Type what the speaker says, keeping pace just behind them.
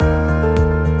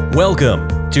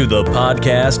Welcome to the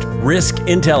podcast Risk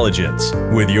Intelligence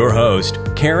with your host,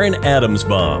 Karen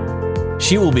Adamsbaum.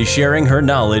 She will be sharing her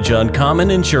knowledge on common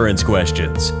insurance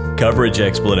questions, coverage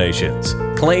explanations,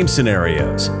 claim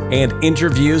scenarios, and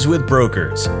interviews with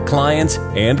brokers, clients,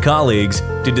 and colleagues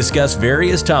to discuss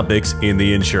various topics in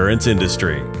the insurance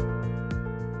industry.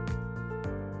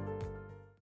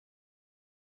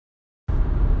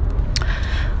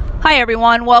 Hi,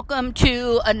 everyone. Welcome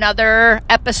to another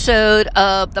episode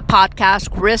of the podcast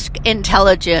Risk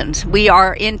Intelligence. We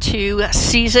are into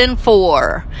season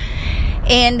 4.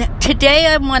 And today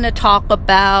I want to talk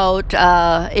about,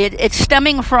 it's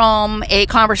stemming from a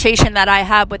conversation that I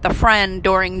had with a friend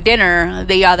during dinner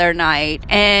the other night.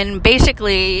 And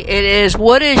basically it is,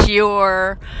 what is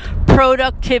your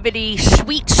productivity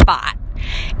sweet spot?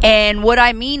 And what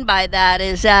I mean by that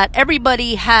is that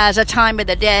everybody has a time of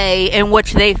the day in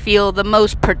which they feel the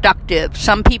most productive.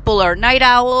 Some people are night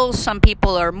owls, some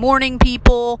people are morning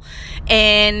people,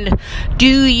 and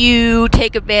do you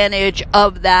take advantage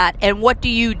of that, and what do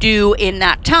you do in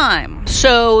that time?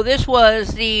 So this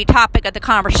was the topic of the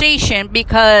conversation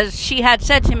because she had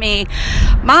said to me,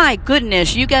 my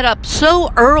goodness, you get up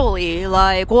so early,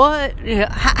 like what,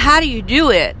 how do you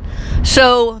do it?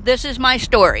 So this is my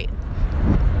story.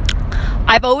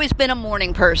 I've always been a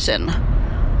morning person.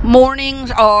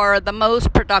 Mornings are the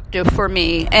most productive for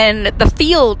me. And the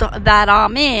field that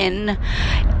I'm in,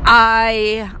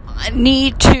 I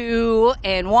need to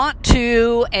and want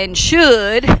to and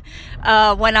should,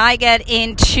 when I get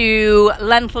into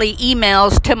lengthy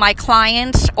emails to my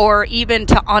clients or even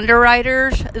to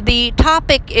underwriters, the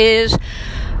topic is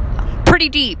pretty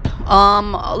deep,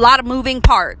 a lot of moving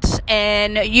parts,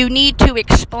 and you need to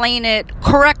explain it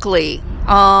correctly.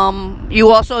 You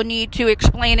also need to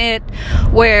explain it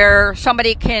where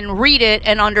somebody can read it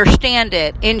and understand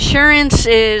it. Insurance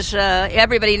is,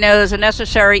 everybody knows, a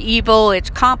necessary evil. It's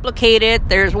complicated.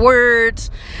 There's words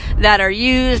that are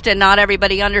used and not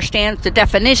everybody understands the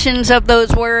definitions of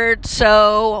those words.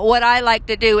 So what I like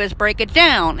to do is break it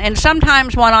down. And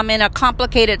sometimes when I'm in a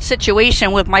complicated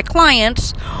situation with my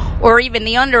clients or even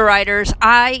the underwriters,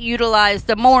 I utilize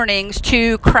the mornings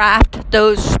to craft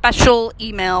those special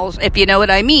emails, if you know what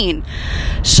I mean.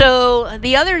 So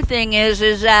the other thing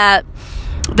is that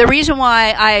the reason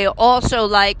why I also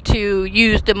like to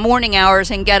use the morning hours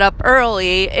and get up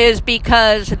early is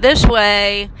because this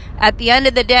way, at the end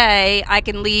of the day, I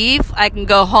can leave, I can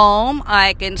go home,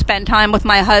 I can spend time with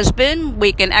my husband,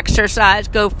 we can exercise,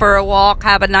 go for a walk,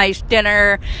 have a nice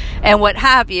dinner, and what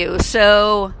have you.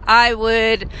 So I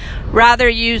would rather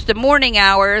use the morning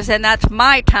hours, and that's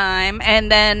my time,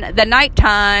 and then the night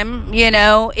time,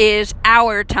 is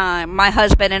our time, my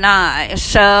husband and I.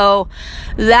 So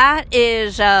that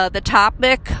is the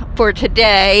topic for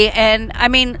today. And I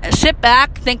mean, sit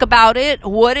back, think about it.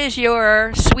 What is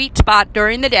your sweet spot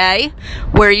during the day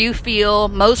where you feel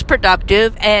most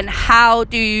productive, and how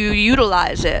do you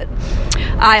utilize it?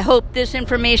 I hope this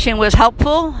information was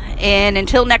helpful, and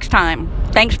until next time,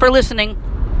 thanks for listening.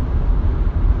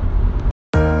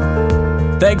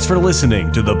 Thanks for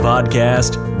listening to the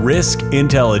podcast Risk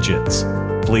Intelligence.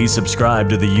 Please subscribe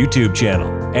to the YouTube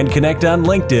channel and connect on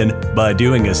LinkedIn by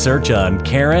doing a search on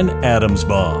Karen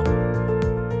Adamsbaum.